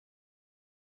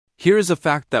Here is a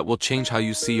fact that will change how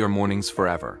you see your mornings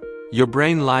forever. Your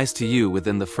brain lies to you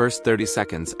within the first 30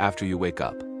 seconds after you wake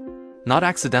up. Not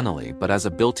accidentally, but as a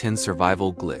built-in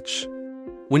survival glitch.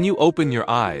 When you open your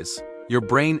eyes, your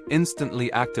brain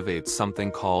instantly activates something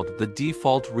called the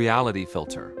default reality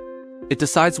filter. It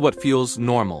decides what feels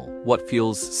normal, what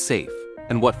feels safe,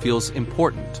 and what feels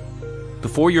important,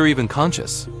 before you're even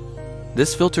conscious.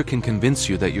 This filter can convince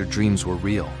you that your dreams were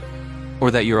real,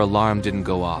 or that your alarm didn't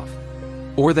go off,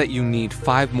 or that you need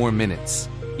 5 more minutes,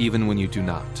 even when you do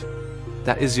not.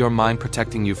 That is your mind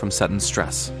protecting you from sudden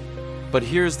stress. But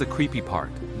here's the creepy part.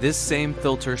 This same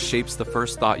filter shapes the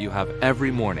first thought you have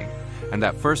every morning, and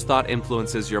that first thought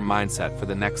influences your mindset for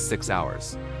the next 6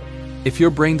 hours. If your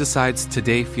brain decides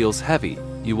today feels heavy,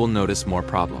 you will notice more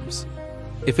problems.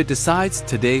 If it decides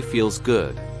today feels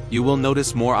good, you will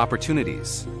notice more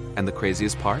opportunities. And the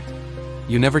craziest part?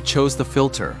 You never chose the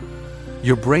filter.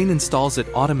 Your brain installs it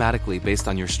automatically based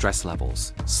on your stress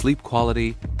levels, sleep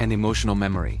quality, and emotional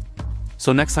memory.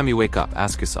 So next time you wake up,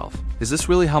 ask yourself, is this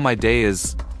really how my day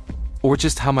is, or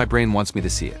just how my brain wants me to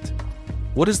see it?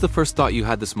 What is the first thought you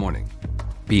had this morning?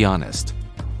 Be honest.